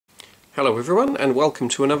Hello everyone and welcome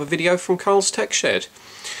to another video from Carl's Tech Shed.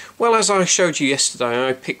 Well, as I showed you yesterday,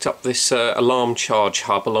 I picked up this alarmCHARGE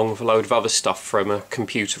hub along with a load of other stuff from a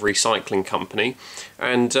computer recycling company,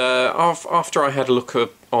 and after I had a look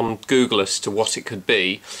on Google as to what it could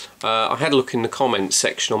be, I had a look in the comments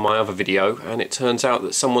section on my other video, and it turns out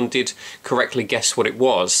that someone did correctly guess what it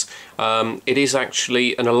was. It is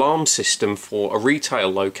actually an alarm system for a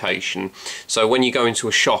retail location. So when you go into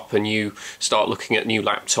a shop and you start looking at new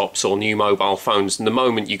laptops or new mobile phones, and the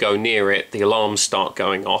moment you go near it, the alarms start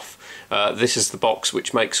going off. This is the box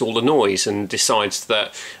which makes all the noise and decides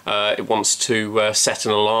that it wants to set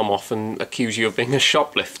an alarm off and accuse you of being a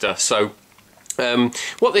shoplifter. So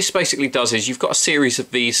what this basically does is you've got a series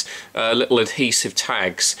of these little adhesive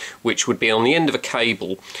tags which would be on the end of a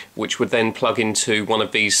cable, which would then plug into one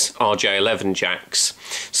of these RJ11 jacks.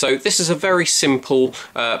 So this is a very simple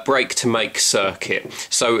break to make circuit.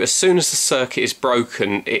 So as soon as the circuit is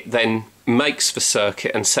broken, it then makes the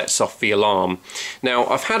circuit and sets off the alarm. Now,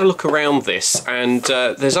 I've had a look around this, and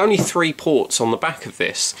there's only 3 ports on the back of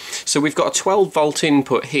this. So we've got a 12 volt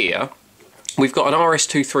input here. We've got an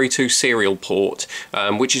RS232 serial port,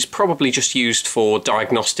 which is probably just used for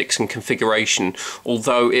diagnostics and configuration,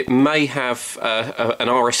 although it may have an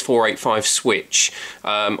RS485 switch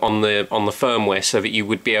on the firmware, so that you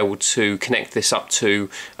would be able to connect this up to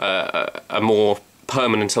a more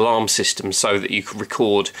permanent alarm system, so that you could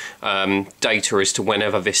record data as to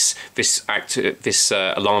whenever this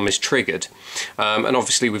alarm is triggered. And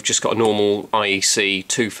obviously we've just got a normal IEC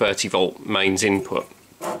 230 volt mains input.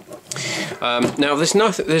 Now there's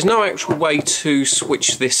no actual way to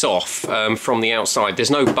switch this off from the outside.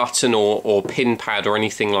 There's no button or pin pad or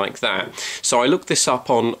anything like that. So I looked this up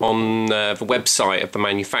on the website of the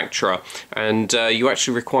manufacturer, and you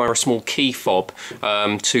actually require a small key fob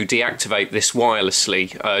to deactivate this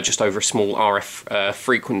wirelessly, just over a small RF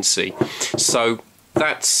frequency. So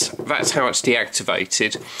that's how it's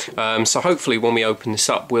deactivated. So hopefully when we open this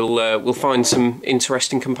up, we'll find some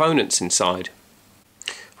interesting components inside.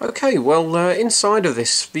 Okay, well, inside of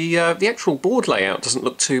this, the actual board layout doesn't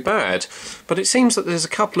look too bad, but it seems that there's a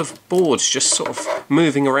couple of boards just sort of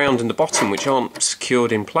moving around in the bottom which aren't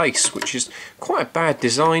secured in place, which is quite a bad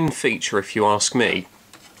design feature if you ask me.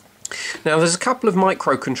 Now, there's a couple of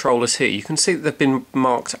microcontrollers here. You can see that they've been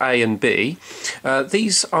marked A and B.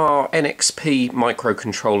 These are NXP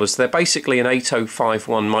microcontrollers. They're basically an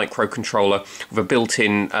 8051 microcontroller with a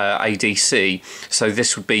built-in ADC. So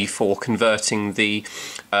this would be for converting the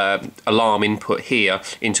alarm input here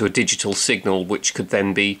into a digital signal, which could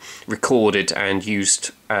then be recorded and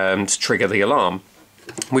used to trigger the alarm.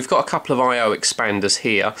 We've got a couple of I/O expanders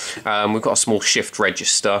here. We've got a small shift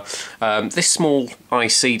register. This small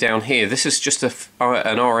IC down here, this is just an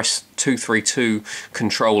RS232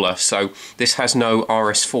 controller, so this has no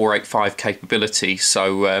RS485 capability,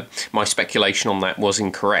 so my speculation on that was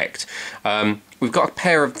incorrect. We've got a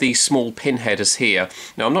pair of these small pin headers here.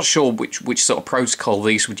 Now, I'm not sure which sort of protocol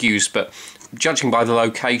these would use, but judging by the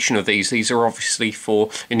location of these are obviously for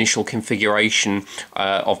initial configuration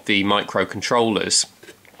of the microcontrollers.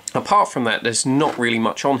 Apart from that, there's not really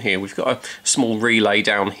much on here. We've got a small relay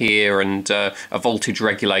down here and a voltage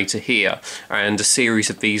regulator here, and a series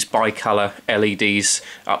of these bicolour LEDs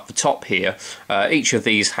up the top here. Each of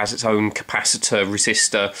these has its own capacitor,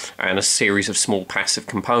 resistor, and a series of small passive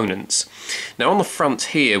components. Now, on the front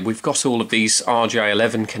here, we've got all of these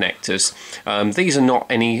RJ11 connectors. These are not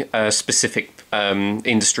any specific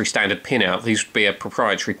industry standard pinout. These would be a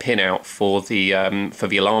proprietary pinout for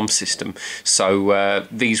the alarm system. So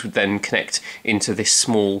these would then connect into this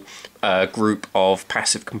small group of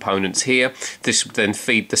passive components here. This would then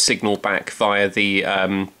feed the signal back via the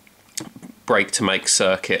break to make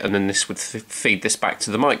circuit, and then this would feed this back to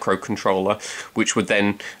the microcontroller, which would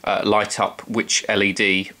then light up which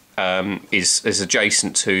LED is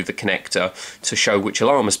adjacent to the connector to show which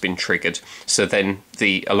alarm has been triggered. So then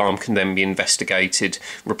the alarm can then be investigated,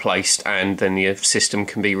 replaced, and then the system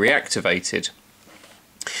can be reactivated.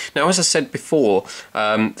 Now, as I said before,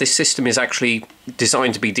 this system is actually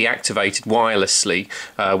designed to be deactivated wirelessly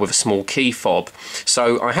with a small key fob.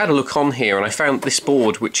 So I had a look on here and I found this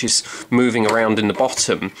board which is moving around in the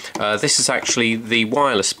bottom. This is actually the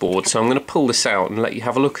wireless board, so I'm going to pull this out and let you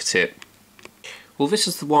have a look at it. Well, this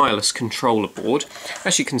is the wireless controller board.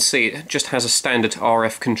 As you can see, it just has a standard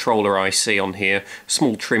RF controller IC on here,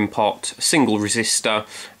 small trim pot, a single resistor,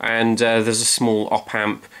 and there's a small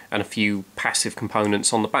op-amp and a few passive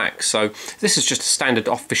components on the back. So this is just a standard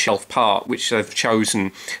off-the-shelf part which they've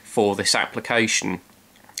chosen for this application.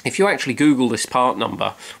 If you actually Google this part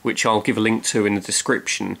number, which I'll give a link to in the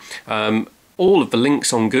description, all of the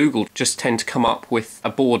links on Google just tend to come up with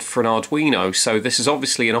a board for an Arduino. So this is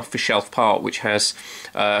obviously an off-the-shelf part which has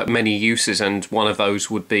many uses, and one of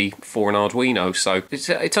those would be for an Arduino. So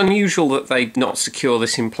it's unusual that they not secure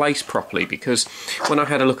this in place properly, because when I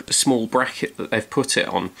had a look at the small bracket that they've put it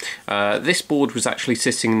on, this board was actually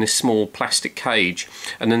sitting in this small plastic cage,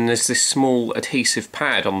 and then there's this small adhesive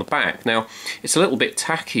pad on the back. Now it's a little bit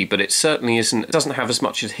tacky, but it certainly isn't. It doesn't have as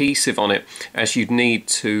much adhesive on it as you'd need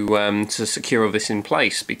to secure this in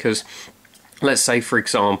place, because let's say, for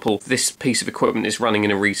example, this piece of equipment is running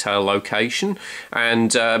in a retail location,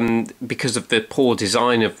 and because of the poor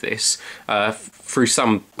design of this, through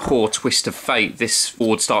some poor twist of fate, this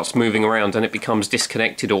board starts moving around and it becomes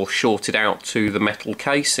disconnected or shorted out to the metal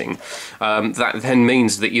casing. That then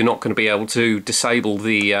means that you're not going to be able to disable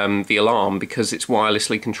the alarm, because it's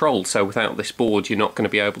wirelessly controlled. So without this board, you're not going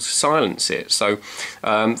to be able to silence it. So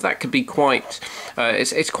that could be quite.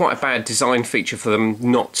 It's quite a bad design feature for them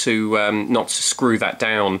not to screw that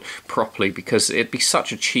down properly, because it'd be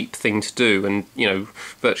such a cheap thing to do, and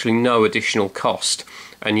virtually no additional cost.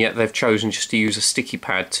 And yet they've chosen just to use a sticky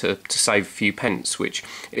pad to save a few pence, which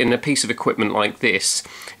in a piece of equipment like this,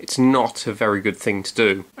 it's not a very good thing to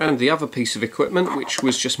do. And the other piece of equipment, which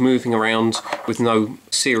was just moving around with no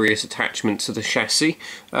serious attachment to the chassis,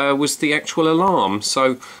 was the actual alarm.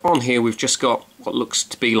 So on here we've just got what looks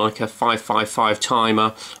to be like a 555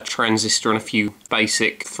 timer, a transistor, and a few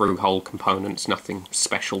basic through-hole components. Nothing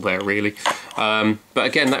special there really. But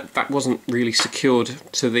again, that wasn't really secured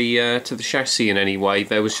to the chassis in any way.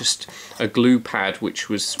 There was just a glue pad which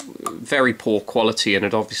was very poor quality and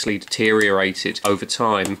had obviously deteriorated over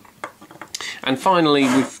time. And finally,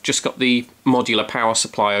 we've just got the modular power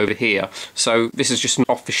supply over here. So this is just an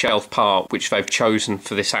off-the-shelf part which they've chosen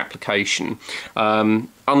for this application.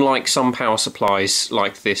 Unlike some power supplies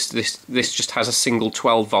like this just has a single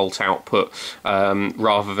 12-volt output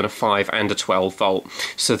rather than a 5 and a 12-volt.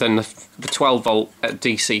 So then the 12-volt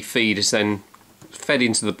DC feed is then fed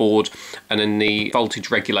into the board, and then the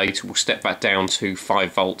voltage regulator will step that down to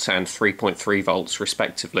 5 volts and 3.3 volts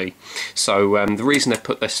respectively. So the reason they've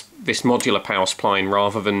put this modular power supply in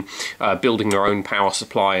rather than building their own power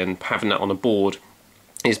supply and having that on a board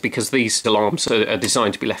is because these alarms are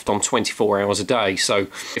designed to be left on 24 hours a day. So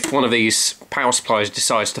if one of these power supplies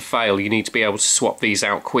decides to fail, you need to be able to swap these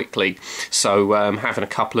out quickly. So having a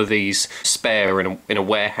couple of these spare in a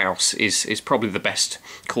warehouse is probably the best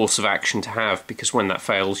course of action to have, because when that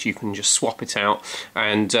fails you can just swap it out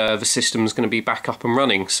and the system's going to be back up and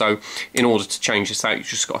running. So in order to change this out, you've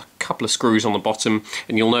just got a couple of screws on the bottom,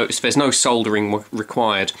 and you'll notice there's no soldering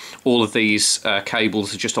required. All of these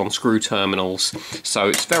cables are just on screw terminals,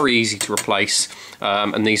 so it's very easy to replace,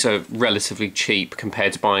 and these are relatively cheap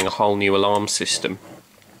compared to buying a whole new alarm system.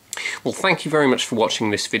 Well, thank you very much for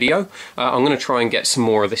watching this video. I'm going to try and get some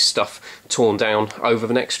more of this stuff torn down over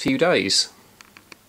the next few days.